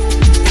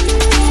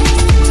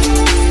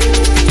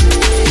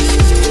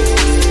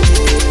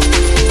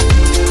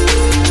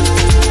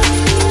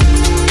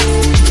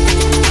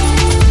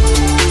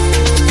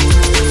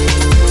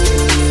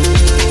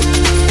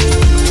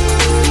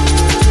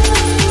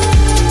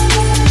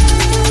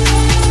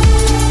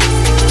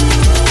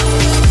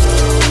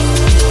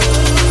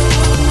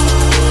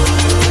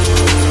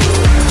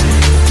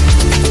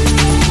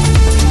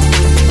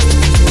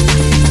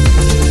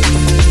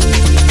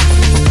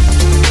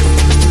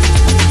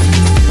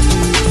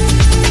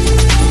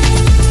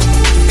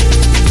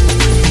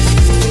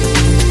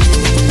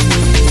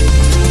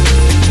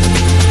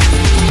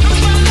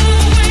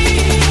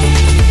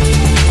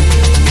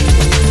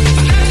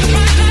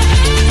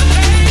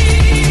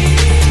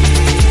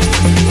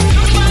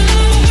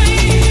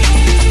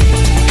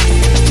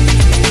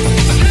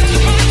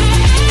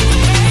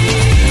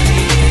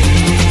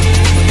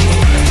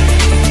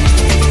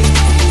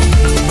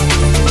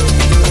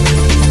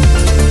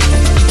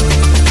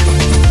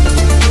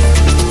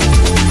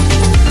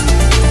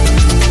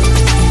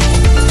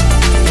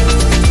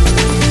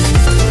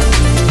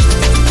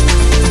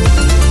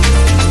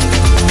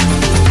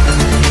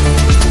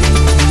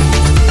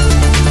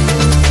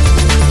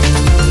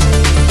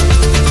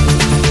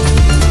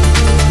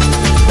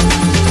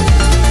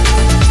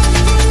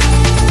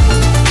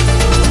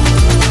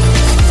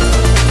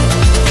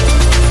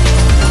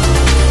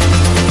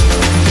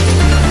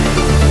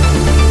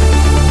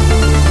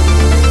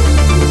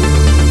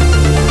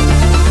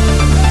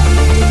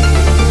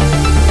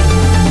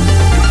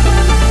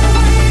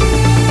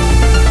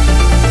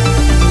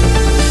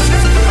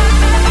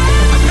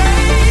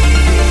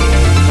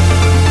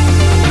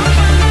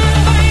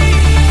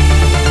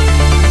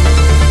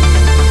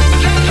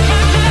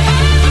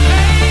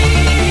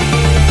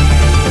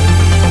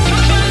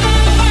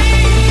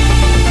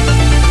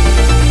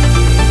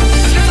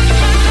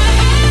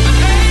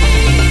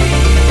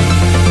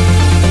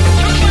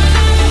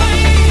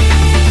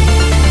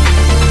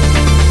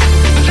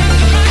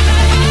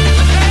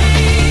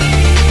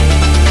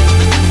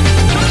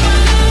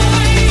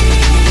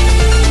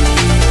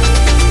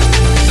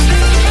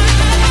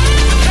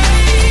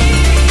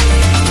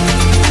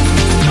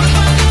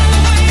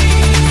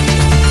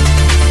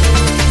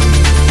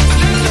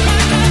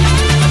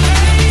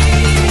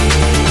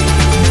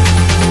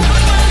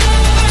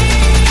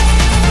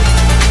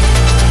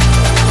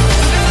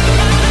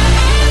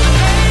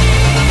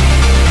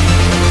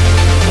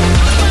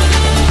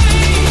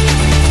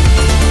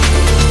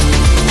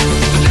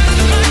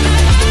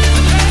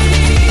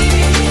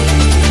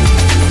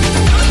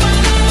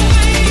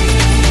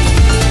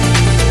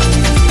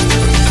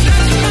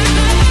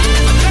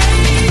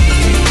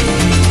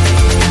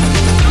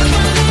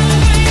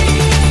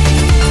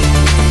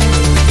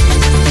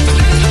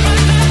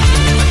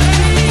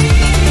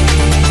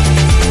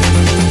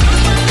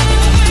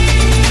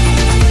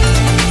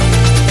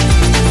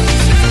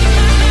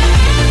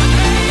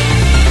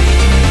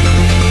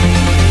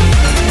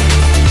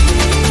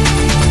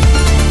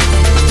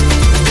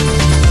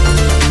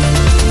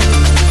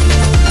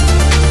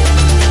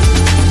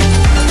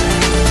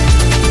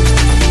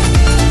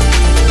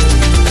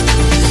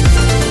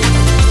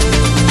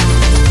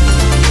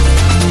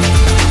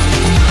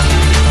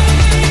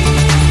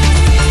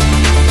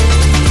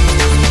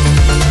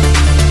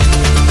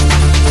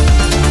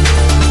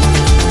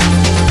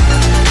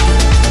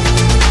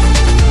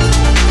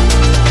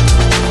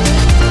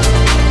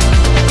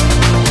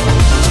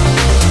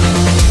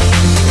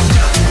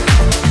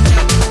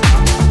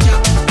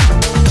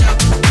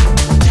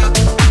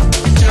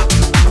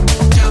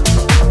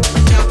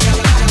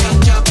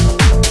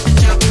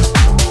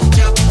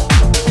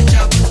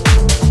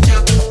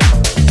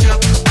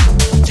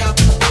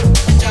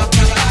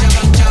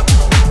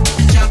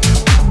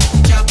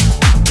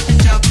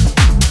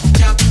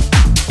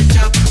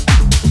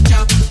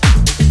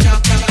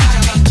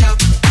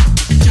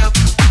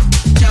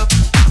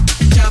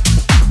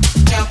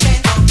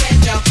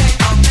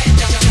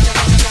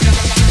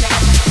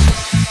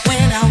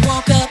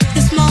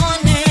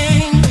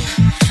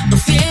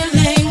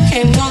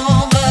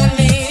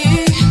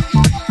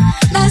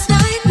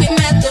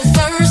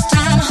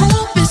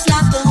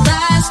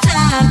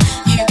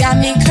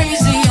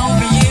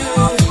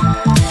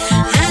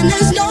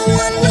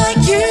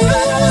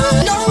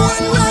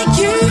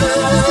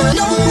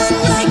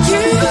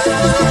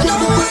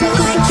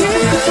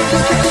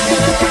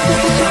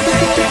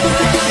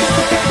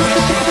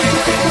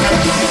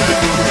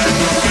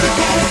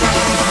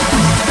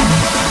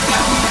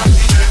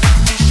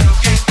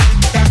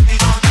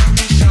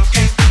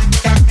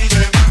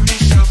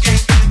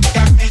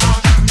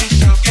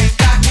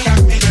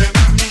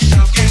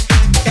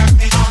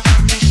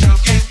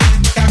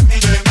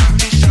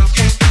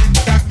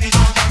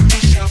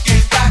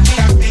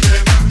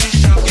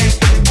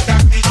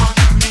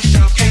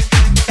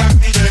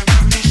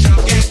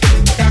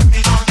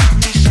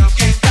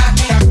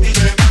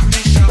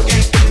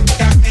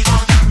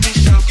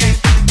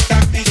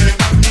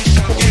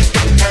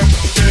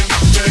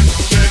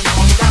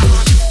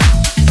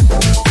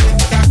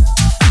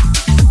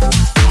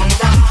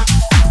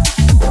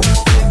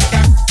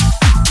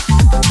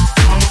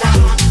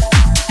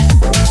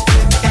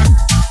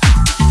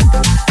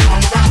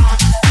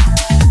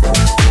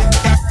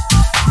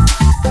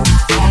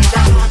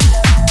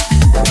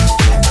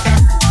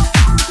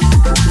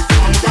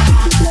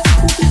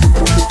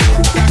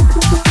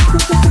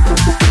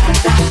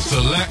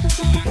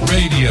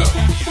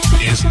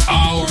 is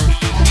our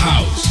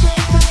house.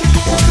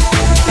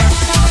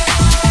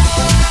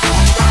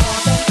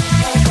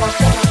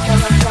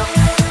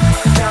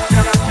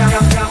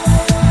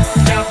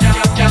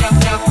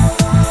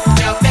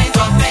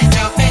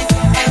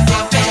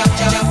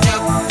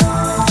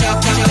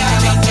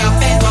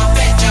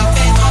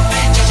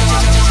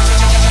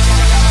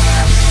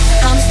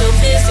 I'm so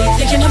busy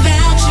thinking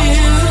about you.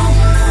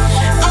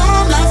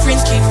 All my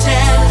friends keep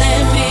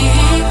telling me,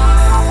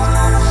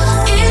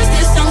 is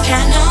this some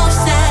kind of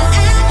sign?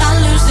 Am I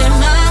losing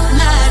my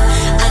mind?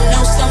 I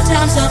know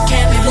sometimes love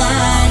can be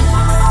blind,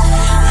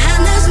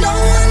 and there's no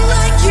one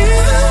like you,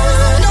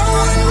 no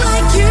one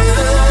like you,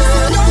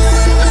 no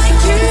one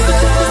like you,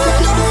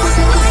 no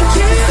one like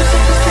you.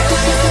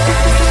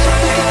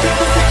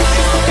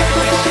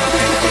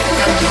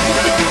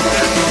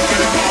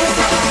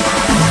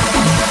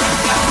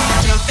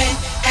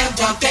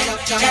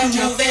 And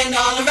moving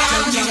all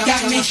around, you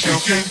got me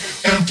shaking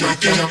and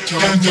jumping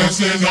and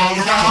dancing all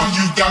around.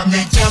 You got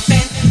me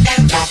jumping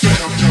and jumping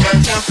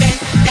and jumping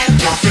and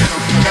jumping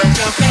and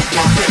jumping,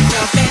 jumping,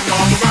 jumping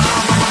all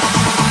around.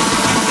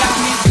 You got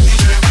me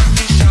shaking, got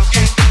me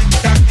shaking,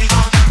 got me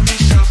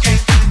shaking,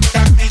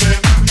 got me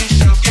shaking, got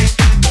me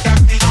shaking,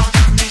 got me shaking, got me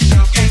shaking, got me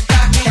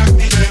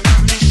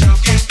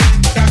shaking,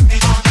 got me.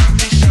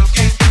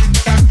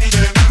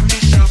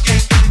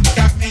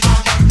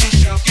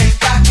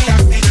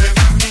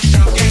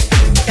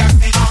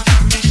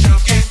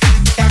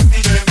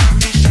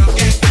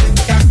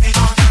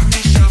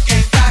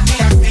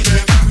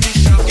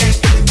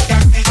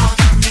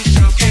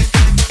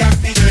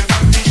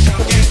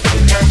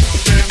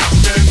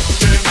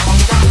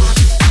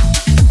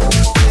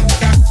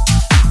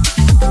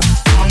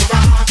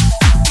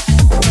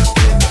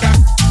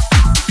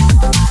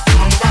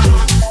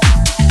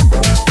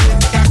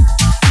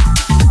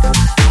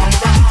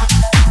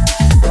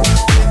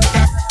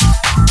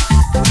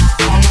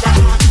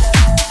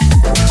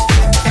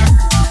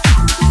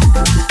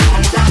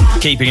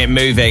 Keeping it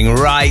moving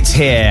right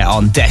here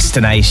on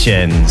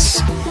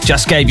Destinations.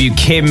 Just gave you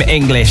Kim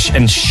English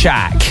and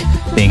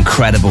Shaq, the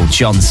incredible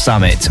John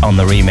Summit on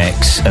the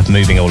remix of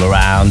Moving All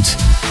Around.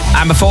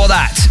 And before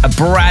that, a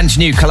brand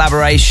new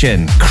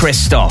collaboration,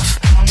 Christoph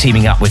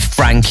teaming up with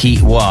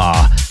Frankie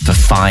Wah for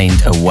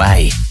Find a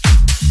Way.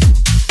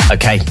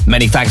 Okay,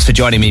 many thanks for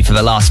joining me for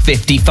the last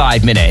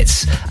 55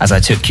 minutes as I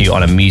took you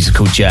on a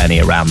musical journey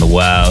around the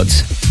world.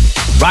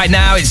 Right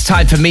now, it's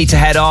time for me to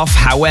head off.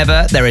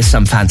 However, there is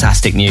some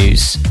fantastic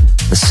news.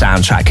 The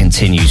soundtrack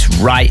continues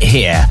right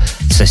here,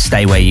 so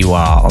stay where you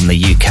are on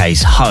the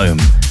UK's home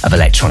of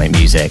electronic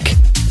music.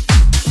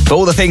 For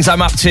all the things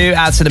I'm up to,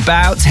 out and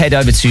about, head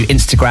over to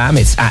Instagram.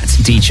 It's at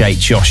DJ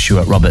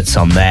Joshua Roberts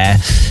on there.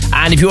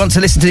 And if you want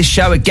to listen to this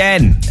show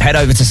again, head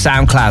over to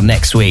SoundCloud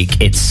next week.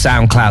 It's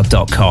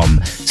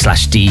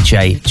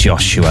soundcloud.com/DJ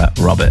Joshua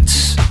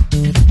Roberts.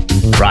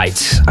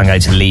 Right, I'm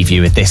going to leave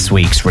you with this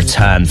week's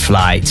return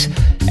flight.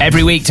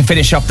 Every week to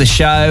finish off the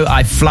show,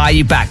 I fly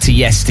you back to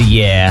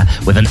yesteryear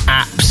with an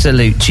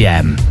absolute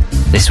gem.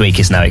 This week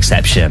is no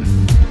exception.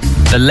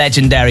 The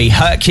legendary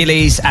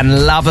Hercules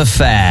and Love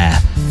Affair,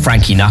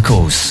 Frankie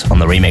Knuckles on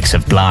the remix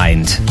of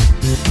Blind.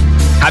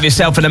 Have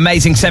yourself an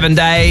amazing 7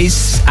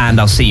 days, and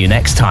I'll see you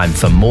next time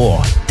for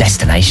more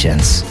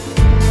Destinations.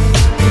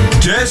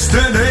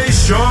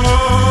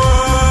 Destination.